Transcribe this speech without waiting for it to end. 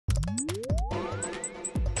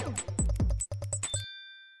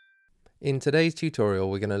In today's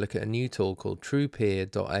tutorial, we're going to look at a new tool called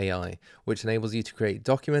Trupeer.ai, which enables you to create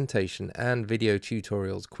documentation and video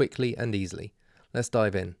tutorials quickly and easily. Let's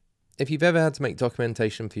dive in. If you've ever had to make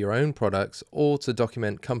documentation for your own products or to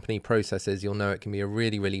document company processes, you'll know it can be a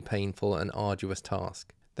really painful and arduous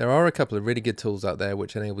task. There are a couple of really good tools out there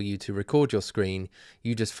which enable you to record your screen.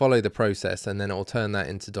 You just follow the process and then it will turn that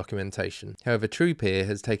into documentation. However, Trupeer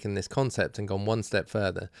has taken this concept and gone one step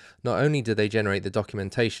further. Not only do they generate the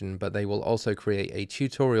documentation, but they will also create a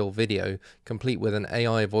tutorial video complete with an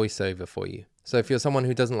AI voiceover for you. So if you're someone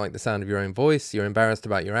who doesn't like the sound of your own voice, you're embarrassed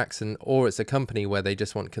about your accent, or it's a company where they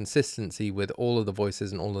just want consistency with all of the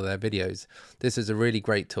voices and all of their videos, this is a really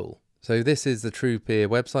great tool. So this is the Trupeer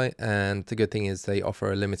website, and the good thing is they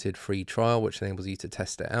offer a limited free trial which enables you to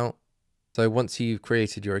test it out. So once you've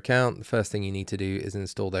created your account, the first thing you need to do is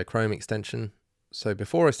install their Chrome extension. So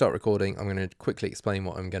before I start recording, I'm going to quickly explain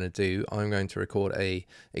what I'm going to do. I'm going to record a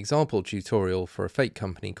example tutorial for a fake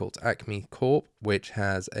company called Acme Corp, which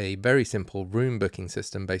has a very simple room booking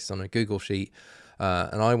system based on a Google Sheet.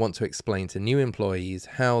 And I want to explain to new employees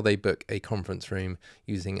how they book a conference room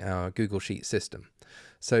using our Google Sheet system.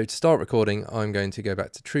 So to start recording, I'm going to go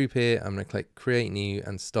back to Trupeer. I'm going to click Create New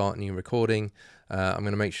and Start New Recording. I'm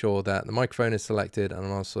going to make sure that the microphone is selected, and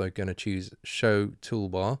I'm also going to choose Show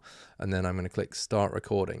Toolbar, and then I'm going to click Start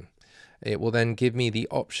Recording. It will then give me the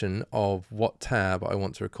option of what tab I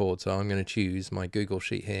want to record. So I'm going to choose my Google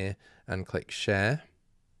Sheet here and click Share.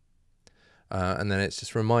 And then it's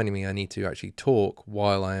just reminding me I need to actually talk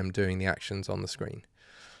while I am doing the actions on the screen.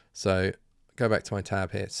 So go back to my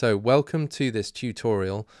tab here. So welcome to this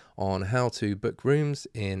tutorial on how to book rooms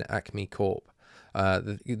in Acme Corp.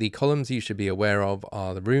 The columns you should be aware of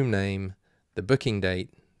are the room name, the booking date,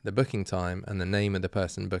 the booking time, and the name of the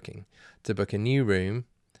person booking. To book a new room,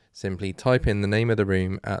 simply type in the name of the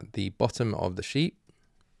room at the bottom of the sheet.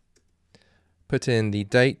 Put in the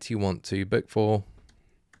date you want to book for.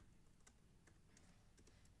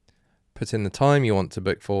 Put in the time you want to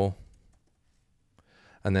book for,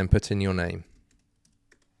 and then put in your name.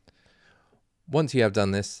 Once you have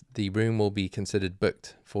done this, the room will be considered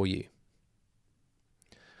booked for you.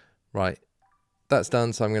 Right, that's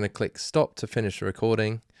done, so I'm going to click stop to finish the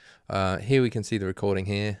recording. Here we can see the recording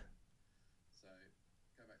here. So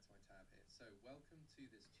go back to my tab here. So welcome to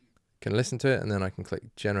this tutorial. Can listen to it, and then I can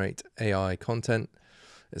click generate AI content.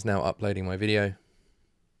 It's now uploading my video.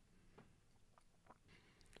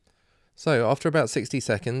 So after about 60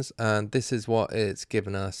 seconds, this is what it's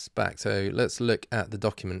given us back. So let's look at the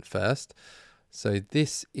document first. So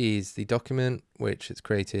this is the document which it's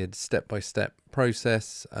created step-by-step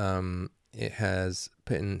process. It has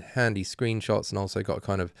put in handy screenshots and also got a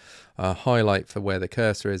kind of highlight for where the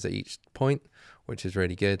cursor is at each point, which is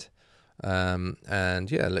really good.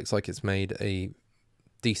 And yeah, it looks like it's made a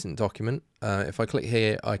decent document. If I click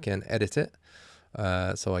here, I can edit it.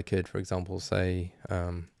 So I could, for example, say,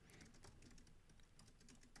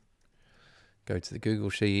 go to the Google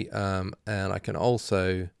Sheet, and I can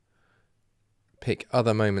also pick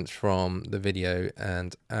other moments from the video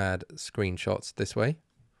and add screenshots this way.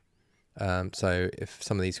 So if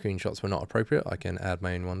some of these screenshots were not appropriate, I can add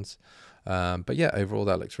my own ones. But yeah, overall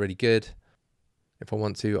that looks really good. If I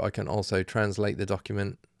want to, I can also translate the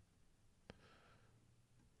document.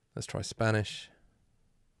 Let's try Spanish.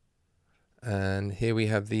 And here we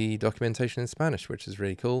have the documentation in Spanish, which is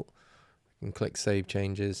really cool. I can click Save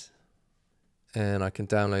Changes. And I can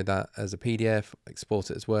download that as a PDF, export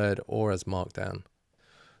it as Word or as Markdown.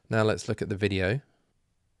 Now let's look at the video.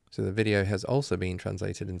 So the video has also been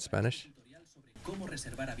translated in Spanish.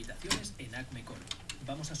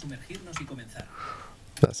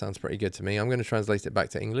 That sounds pretty good to me. I'm going to translate it back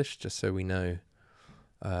to English just so we know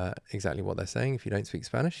exactly what they're saying if you don't speak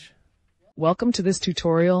Spanish. Welcome to this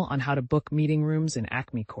tutorial on how to book meeting rooms in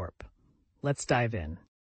Acme Corp. Let's dive in.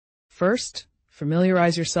 First,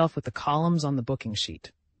 familiarize yourself with the columns on the booking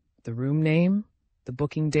sheet: the room name, the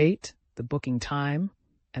booking date, the booking time,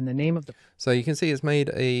 and the name of the... So you can see it's made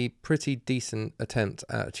a pretty decent attempt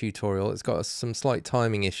at a tutorial. It's got some slight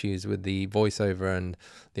timing issues with the voiceover and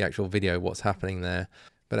the actual video, what's happening there.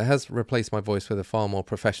 But it has replaced my voice with a far more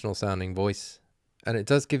professional sounding voice. And it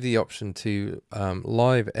does give the option to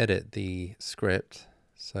live edit the script.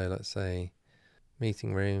 So let's say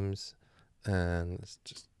meeting rooms, and let's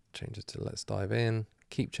just change it to let's dive in,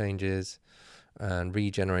 keep changes, and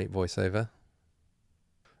regenerate voiceover.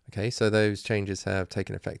 Okay, so those changes have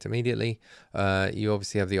taken effect immediately. You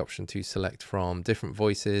obviously have the option to select from different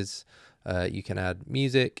voices. You can add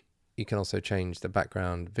music. You can also change the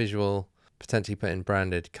background visual, potentially put in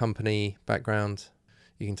branded company background.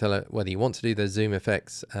 You can tell it whether you want to do the zoom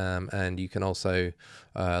effects, and you can also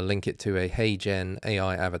link it to a HeyGen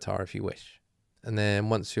AI avatar if you wish. And then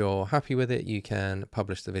once you're happy with it, you can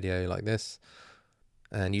publish the video like this.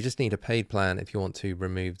 And you just need a paid plan if you want to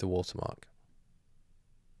remove the watermark.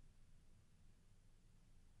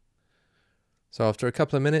 So after a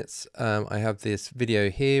couple of minutes, I have this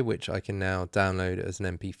video here, which I can now download as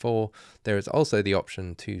an MP4. There is also the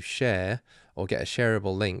option to share or get a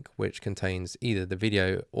shareable link, which contains either the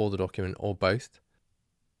video or the document or both.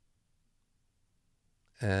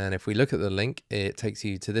 And if we look at the link, it takes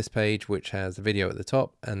you to this page, which has the video at the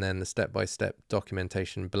top and then the step-by-step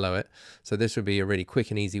documentation below it. So this would be a really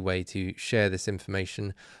quick and easy way to share this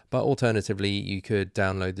information. But alternatively, you could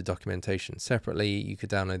download the documentation separately. You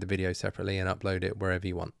could download the video separately and upload it wherever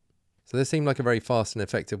you want. So this seemed like a very fast and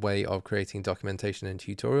effective way of creating documentation and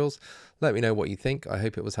tutorials. Let me know what you think. I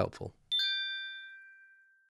hope it was helpful.